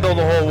City's gonna build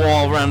a whole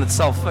wall around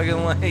itself.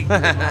 Fucking like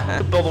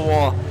build a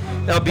wall.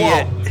 That'll be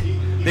it.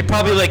 They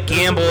probably like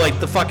gamble like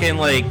the fucking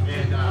like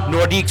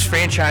Nordiques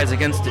franchise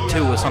against it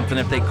too or something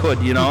if they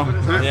could,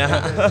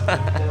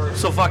 Yeah.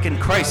 So fucking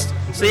Christ.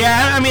 So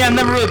yeah, I mean, I've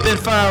never really been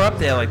far up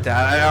there like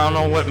that. I don't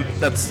know what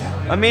that's.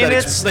 I mean,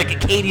 it's like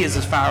Acadia is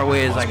as far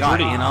away as I got,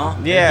 you know.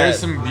 Yeah. There's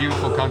some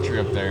beautiful country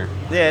up there.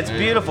 Yeah, it's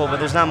beautiful, but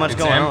there's not much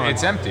going on.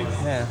 It's empty.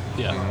 Yeah.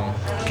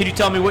 Yeah. Can you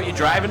tell me what you're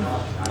driving?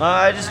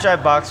 I just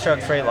drive box truck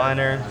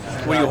Freightliner.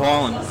 What are you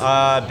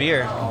hauling?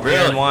 Beer. Beer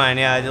Really? and wine.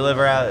 Yeah, I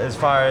deliver out as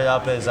far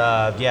up as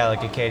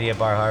like Acadia,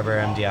 Bar Harbor,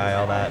 MDI,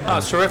 all that. Oh,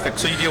 it's terrific.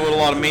 So you deal with a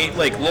lot of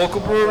like local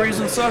breweries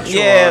and such?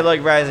 Yeah, or?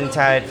 like Rising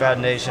Tide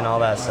Foundation, all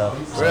that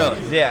stuff. Really?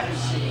 Yeah.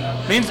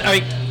 Means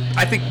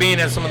I think Maine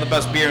has some of the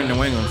best beer in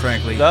New England,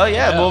 frankly. Oh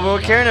yeah, well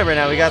we're carrying it right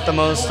now. We got the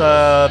most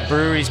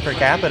breweries per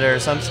capita or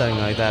something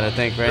like that. I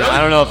think right now. I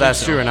don't know if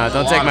that's true or not.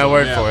 Don't take my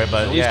word for it,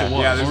 but yeah.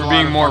 Yeah, there's a We're lot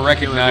being of more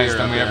fucking killer recognized beer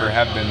than we out ever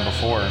there. have been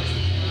before.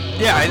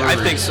 Yeah, I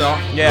think so.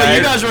 Yeah, but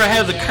you I- guys were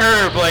ahead of the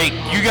curve. Like,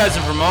 you guys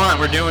in Vermont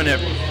were doing it.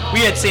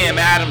 We had Sam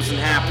Adams and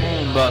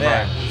Harpoon, but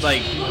Yeah.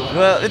 like,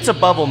 Well, it's a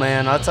bubble,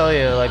 man. I'll tell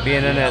you, like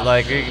being in it,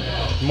 like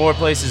more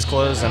places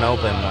closed than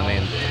open. I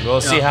mean,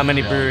 we'll see how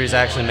many breweries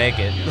actually make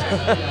it.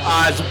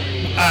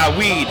 is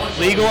weed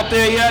legal up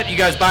there yet? You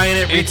guys buying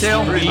it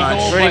retail? It's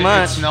legal, Pretty but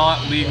much. it's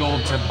not legal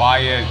to buy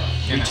it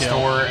in a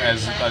store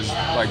as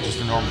like just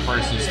a normal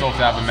person. You still have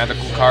to have a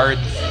medical card,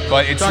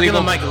 but it's Talk to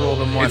legal. the mic a little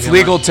bit more. It's if you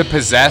legal want. to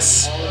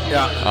possess.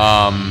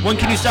 Yeah. When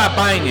can you start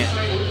buying it?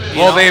 You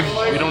Well,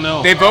 know? We don't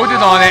know. they voted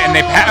on it and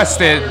they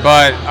passed it,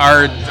 but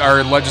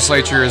our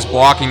legislature is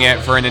blocking it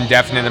for an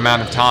indefinite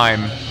amount of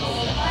time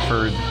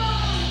for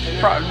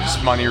probably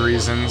just money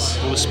reasons,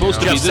 It was supposed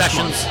to be Jeff this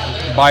Sessions.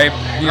 month. by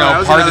that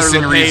was partisan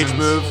another LePage reasons.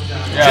 move.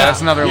 Yeah,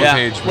 that's another Yeah.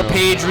 LePage move.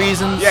 LePage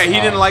reasons. Yeah, he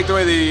didn't like the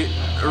way the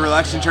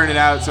election turned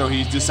out, so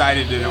he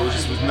decided that it was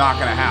just was not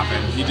going to happen.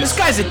 He This just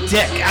guy's a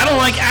dick. I don't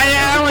like He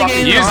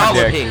anything is about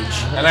a dick,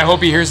 LePage. and I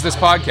hope he hears this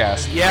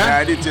podcast. Yeah? yeah,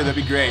 I did too. That'd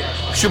be great.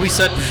 Should we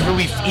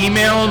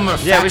email him or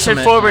Yeah, we fax should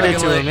him forward it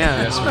Fucking to him. like-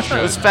 Yeah. Yes, we should.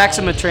 Let's fax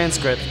him a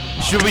transcript.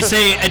 Should we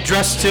say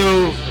addressed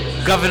to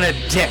Governor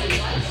Dick?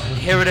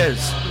 Here it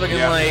is. Looking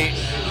Yeah. like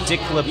Dick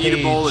Eat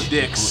a bowl of LePage.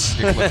 dicks.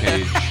 Dick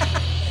LePage.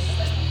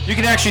 you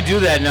can actually do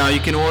that now. You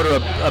can order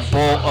a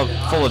bowl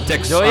full of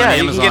dicks Oh on yeah, you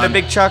Amazon. can get a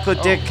big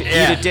chocolate dick.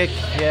 yeah. Eat a dick.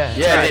 Yeah.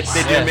 Yeah, Nice.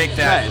 they do Yeah. make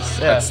that Nice.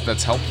 Yeah.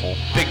 That's helpful.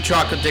 big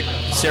chocolate dick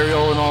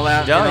cereal and all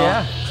that. Oh you know?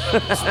 yeah.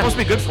 It's supposed to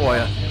be good for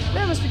you.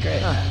 That must be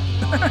great.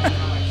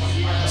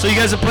 So you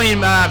guys are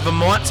playing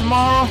Vermont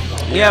tomorrow?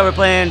 Yeah, we're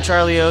playing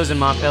Charlie O's in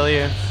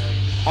Montpelier.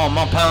 Oh,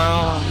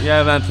 Montpelier.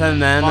 Yeah,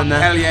 Montpelier.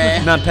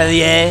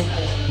 Montpelier.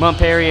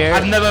 Montpelier.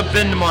 I've never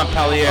been to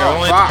Montpelier. Oh,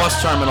 only at fuck. the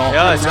bus terminal.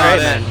 Yeah, it's That's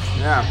great, about it. man.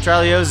 Yeah.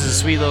 Charlie O's is a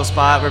sweet little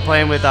spot. We're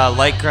playing with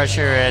Light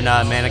Crusher and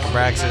Manic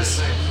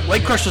Abraxas.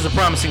 Light Crusher's a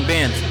promising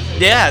band.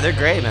 Yeah, they're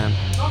great, man.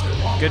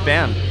 Good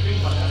band.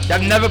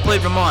 I've never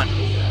played Vermont.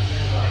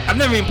 I've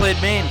never even played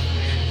Maine.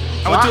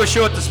 I went to Wow. a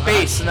show at the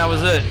Space, and that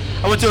was it.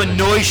 I went to a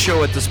noise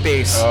show at the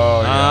Space.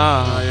 Oh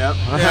yeah. Oh, yep.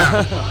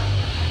 Yeah.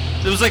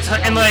 It was like,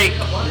 and like,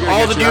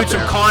 all the get you up dudes from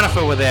there.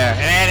 Conifer were there,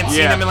 and I hadn't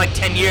seen Yeah. them in like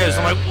 10 years.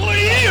 I'm like, what are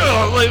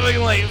you?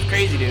 Like, it was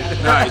crazy, dude.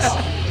 Nice.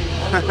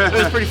 It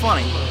was pretty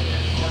funny.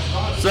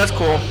 So that's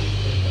cool.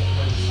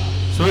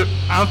 So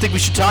I don't think we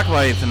should talk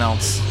about anything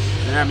else.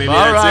 Yeah, maybe All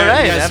that's right, it.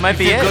 right. You guys, that might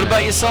be you feel it. good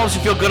about yourselves?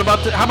 You feel good about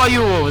how about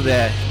you over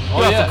there?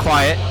 You're yeah. awful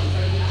quiet.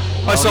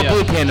 I saw yeah.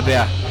 Blue Panda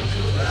Bear.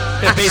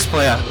 Yeah, bass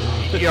player.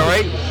 You all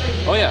right?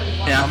 Oh yeah.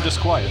 Yeah. I'm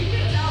just quiet.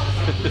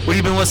 What have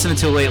you been listening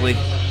to lately?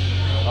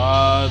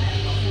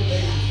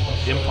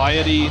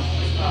 Impiety,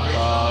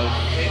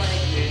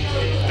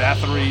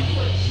 Bathory,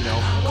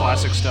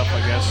 classic stuff, I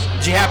guess.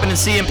 Did you happen to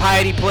see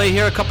Impiety play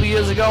here a couple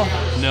years ago?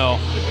 No.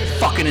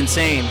 Fucking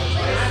insane.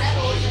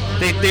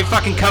 They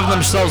fucking covered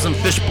themselves in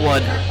fish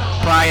blood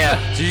prior.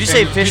 Did you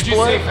say fish Did you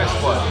blood? say fish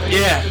blood?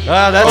 Yeah.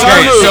 Oh, that's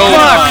Okay, good. so-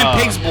 Fucking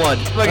pig's blood.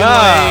 Fucking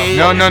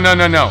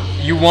like- No.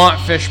 You want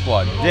fish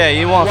blood Yeah,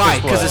 you want Why?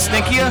 fish blood. Because it's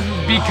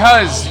stinkier?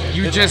 because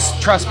you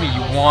just trust me.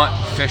 You want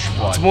fish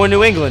blood. It's more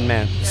New England,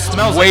 man.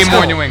 Smells Way like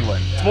more snow. New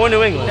England. It's more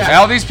New England. Yeah.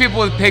 All these people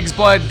with pig's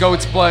blood,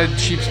 goat's blood,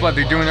 sheep's blood,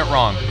 they're doing it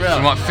wrong. Really?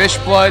 You want fish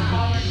blood.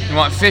 You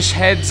want fish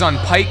heads on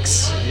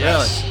pikes.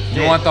 Really?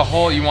 You want the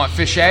whole. You want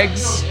fish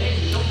eggs.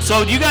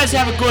 So do you guys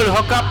have a good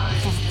hookup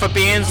for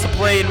bands to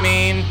play in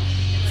Maine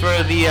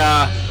for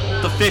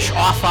the fish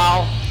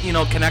offal,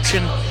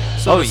 connection?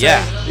 So Oh, to say?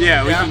 yeah.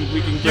 Yeah, we Yeah. can You put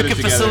it can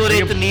together.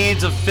 facilitate the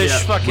needs of fish. Yeah.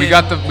 Fucking.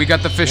 We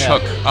got the fish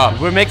hook up.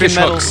 We're making fish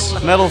metal, hooks.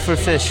 metal for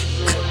fish.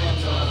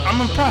 I'm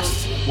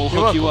impressed. We'll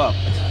hook you up.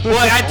 Well,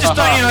 I just thought,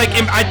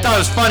 I thought it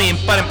was funny,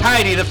 but in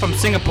Piety, they're from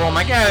Singapore. I'm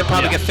like, I'd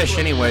probably Yeah. get fish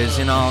anyways,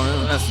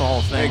 That's the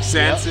whole thing. Makes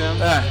sense, yeah.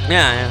 Yeah.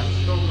 Yeah,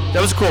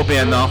 That was a cool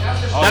band, though.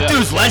 That yeah.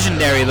 dude's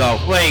legendary, though.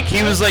 Like,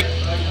 he was like,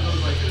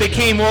 they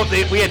came over,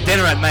 we had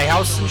dinner at my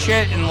house and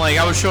shit, and like,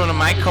 I was showing him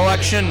my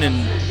collection,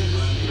 and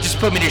it just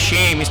put me to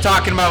shame. He's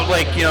talking about,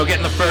 like,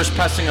 getting the first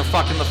pressing of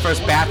fucking the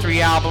first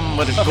Bathory album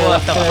with a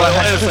gold foil.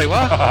 I was like,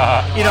 what?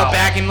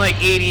 Back in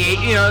like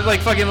 '88,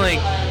 like fucking like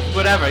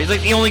whatever. He's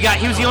like he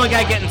was the only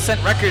guy getting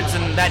sent records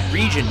in that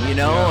region,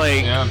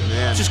 like Yeah.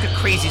 Yeah. just got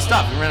crazy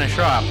stuff. We ran a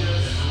shop.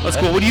 That's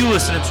cool. What are you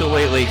listening to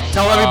lately?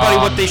 Tell everybody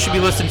what they should be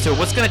listening to.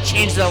 What's gonna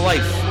change their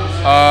life?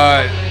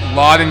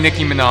 Lot of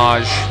Nicki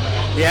Minaj.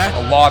 Yeah?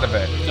 A lot of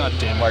it. God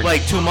damn it.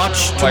 Like too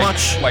much? Too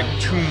much? Like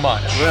too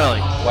much. Really?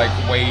 Like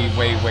way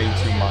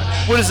too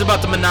much. What is it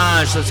about the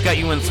Minaj that's got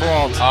you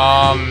enthralled?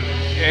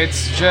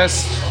 It's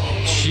just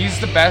she's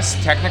the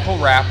best technical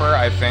rapper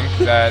I think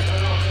that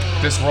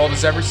this world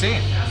has ever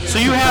seen. So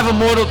you have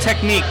Immortal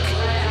Technique,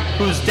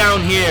 who's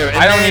down here. And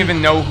I don't then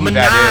even know who Minaj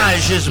that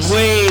is. is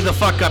way the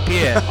fuck up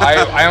here. I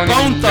don't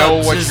Bone even know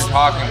Thugs what is- you're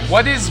talking.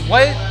 What?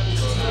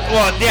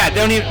 Well, yeah, they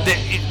don't even.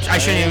 I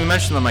shouldn't even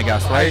mention them, I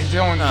guess, right? I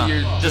don't. No,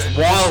 You're just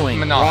wallowing,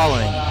 Minaj,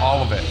 wallowing.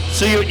 all of it.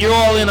 So you're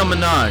all in a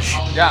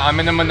Minaj, Yeah, I'm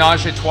in a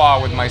menage a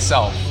trois with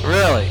myself.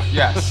 really?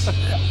 Yes.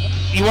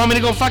 You want me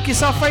to go fuck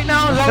yourself right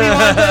now? Is that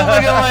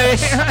what you want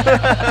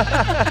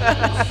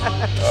to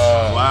do?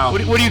 Wow.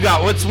 What do you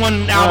got? What's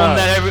one album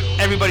that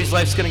everybody's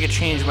life's gonna get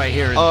changed by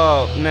hearing?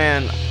 Oh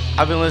man,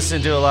 I've been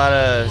listening to a lot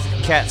of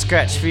Cat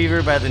Scratch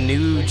Fever by the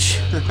Nuge.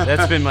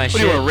 That's been my what are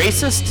shit. you, a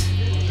racist?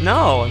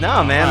 No, man,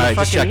 All right, the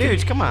just fucking checking.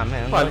 Nuge. Come on,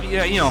 man. Well,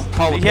 yeah, you know,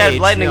 Paula He had Page,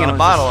 lightning you in know, a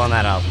bottle on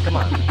that album. Come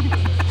on.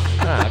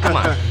 Come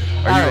on. Are you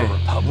All a right.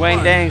 Republican?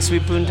 Wang Dang,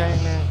 Sweet Poontang,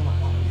 man. Come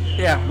on.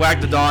 Yeah,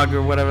 Wag the Dog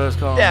or whatever it's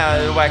called.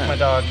 Yeah, whack my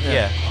dog.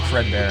 Yeah.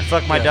 Fredbear.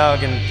 Fuck my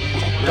dog and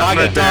Dog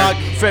eat dog.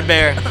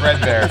 Fredbear.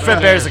 Fredbear.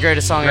 Fredbear is the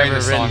greatest song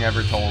Greatest ever song written.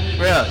 ever told.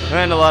 Really?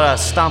 And a lot of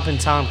Stompin'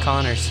 Tom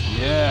Connors.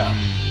 Yeah.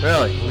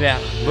 Really? Yeah,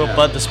 Little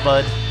Bud the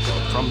Spud.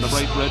 From the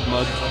bright red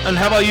mud. And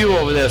how about you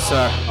over there,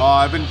 sir? Oh,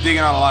 I've been digging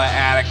on a lot of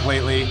Attic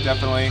lately,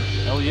 definitely.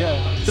 Hell yeah.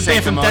 The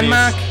band from Sanctimonious.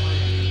 Denmark?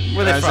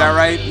 Where they Is from? that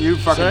right? You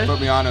fucking Sorry? put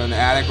me on to an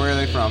Attic. Where are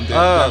they from?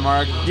 Oh,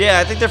 Denmark? Yeah,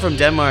 I think they're from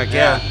Denmark.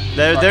 Yeah, Yeah.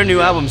 their Fucking new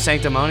good. album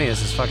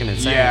Sanctimonious is fucking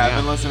insane. Yeah, I've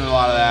been listening to a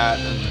lot of that.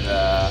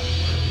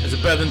 And, Is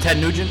it better than Ted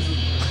Nugent?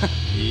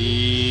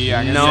 yeah,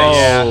 I can No.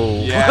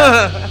 say yeah.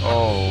 Yeah.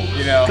 Oh.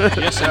 You know,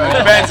 Yes, it no.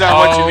 depends on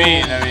what you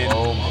mean. I mean,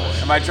 Oh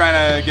boy. am I trying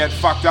to get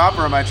fucked up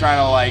or am I trying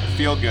to like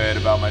feel good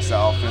about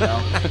myself? You know?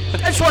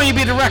 I just want you to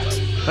be direct.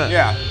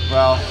 Yeah.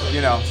 Well,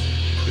 you know,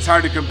 it's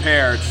hard to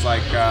compare. It's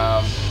like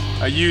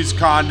a used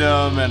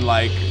condom and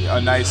like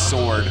a nice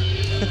sword.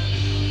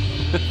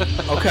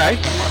 Okay.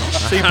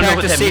 So you don't know what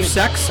practice that safe means.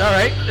 sex? All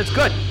right, it's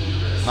good.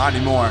 Not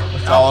anymore.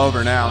 It's all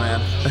over now, man.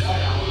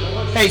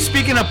 Hey,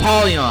 speaking of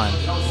Polyon,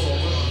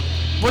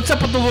 what's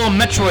up with the little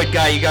Metroid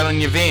guy you got on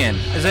your van?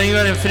 Is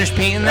anyone finished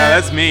painting that? Yeah,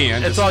 that's me.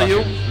 I'm That's just all you?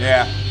 fucking-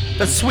 Yeah,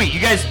 That's sweet. You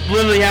guys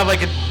literally have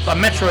like a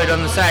Metroid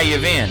on the side of your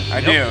van.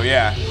 I do.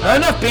 Yeah. Not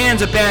enough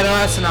bands are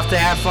badass enough to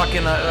have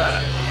fucking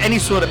any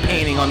sort of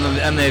painting on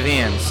their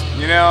vans.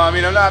 You know, I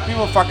mean, I'm not.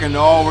 People fucking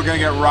know we're gonna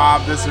get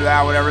robbed, this or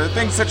that, whatever. The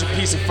thing's such a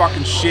piece of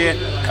fucking shit.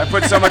 I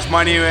put so much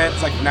money in it.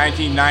 It's like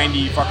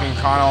 1990 fucking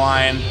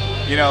Econoline.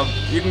 You know,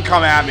 you can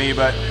come at me,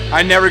 but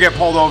I never get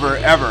pulled over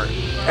ever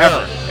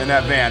in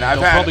that van. They'll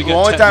probably The get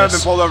only time I've been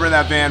tetanus. pulled over in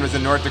that van was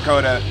in North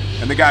Dakota,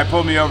 and the guy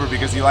pulled me over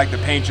because he liked the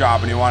paint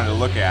job and he wanted to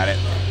look at it.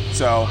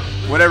 So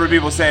whatever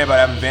people say about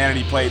having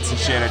vanity plates and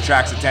shit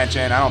attracts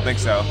attention, I don't think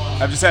so.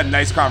 I've just had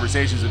nice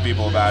conversations with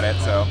people about it.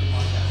 So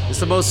It's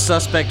the most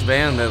suspect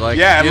van that like.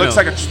 yeah, it you looks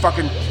know. like a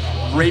fucking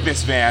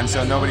rapist van,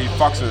 so nobody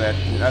fucks with it.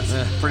 That's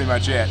pretty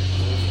much it.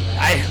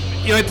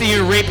 The only thing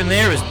you're raping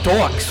there is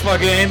dorks.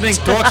 Fucking anything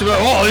dorks about.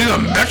 Oh, you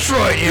got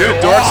Metroid here.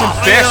 Dude, dorks Oh,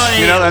 and fish,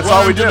 you know, that's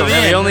all we do. welcome to the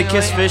Yeah, van. we only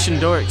kiss fish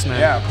and dorks, man.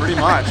 Yeah, pretty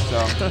much. So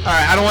All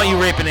right, I don't want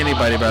you raping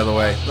anybody, by the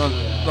way. Don't,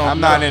 I'm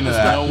not into it's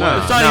that. not- No,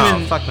 it's not no,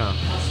 even. fuck no.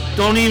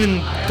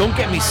 Don't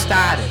get me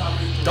started.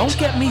 Don't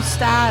get me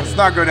started. let's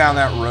not go down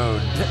that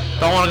road.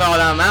 Don't want to go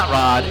down that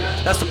rod.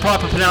 That's the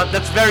proper pronoun.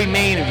 That's very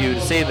Maine of you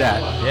to say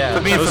that. Yeah,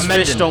 For being those from fish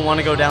Mendon. don't want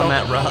to go down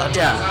that rod.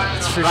 Yeah,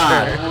 That's for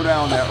rod. sure. Go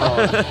down that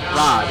road.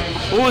 Rod.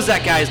 What was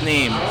that guy's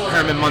name?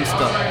 Herman Munster.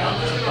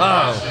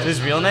 Oh, his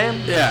real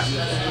name? Yeah.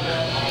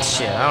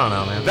 Shit, I don't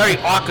know, man. Very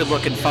awkward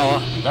looking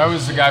fella. That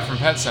was the guy from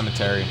Pet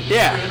Cemetery.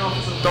 Yeah.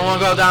 Don't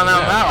want to go down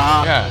that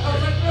rod. Yeah.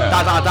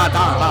 Da, da, da,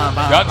 da, da,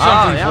 da. Got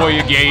something yeah. for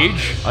you,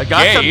 Gage. I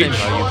got Gage.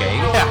 something for you,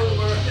 Gage.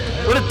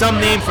 Yeah. What a dumb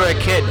name for a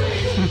kid.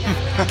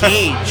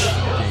 Gage.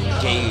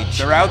 Gage.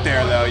 They're out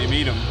there though. You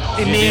meet them.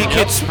 And name your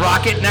kid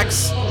Sprocket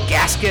next.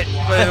 Gasket.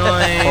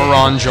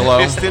 Orangelo.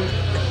 Piston.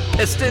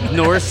 Piston.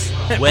 North,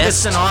 West,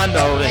 Piston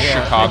Honda over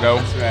here. Chicago.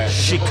 Right.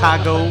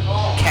 Chicago.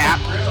 Cap.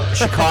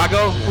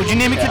 Chicago. Would you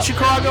name a kid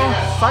Chicago?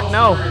 Fuck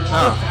no.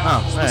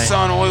 Oh, right.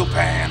 Sun oil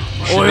pan.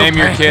 Should name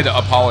your kid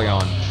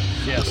Apollyon.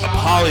 Yes.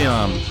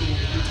 Apollyon.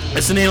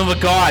 It's the name of a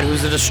god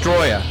who's a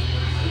destroyer,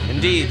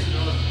 Indeed.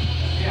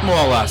 more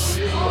or less.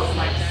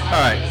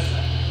 All right.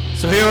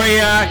 So here we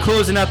are,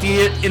 closing out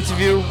the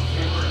interview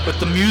with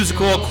the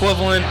musical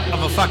equivalent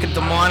of a fucking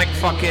demonic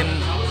fucking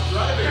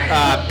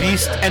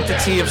beast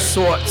entity of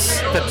sorts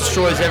that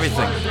destroys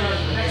everything.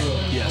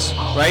 Yes.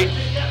 Right?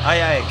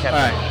 Aye, Captain. All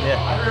right.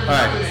 Yeah. All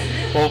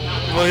right. Well,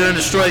 we're gonna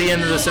destroy the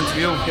end of this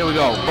interview. Here we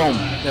go. Boom.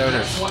 There it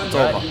is. It's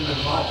over.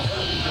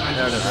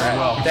 There it is. Very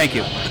well. Thank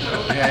you.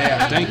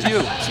 Thank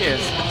you.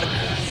 Cheers.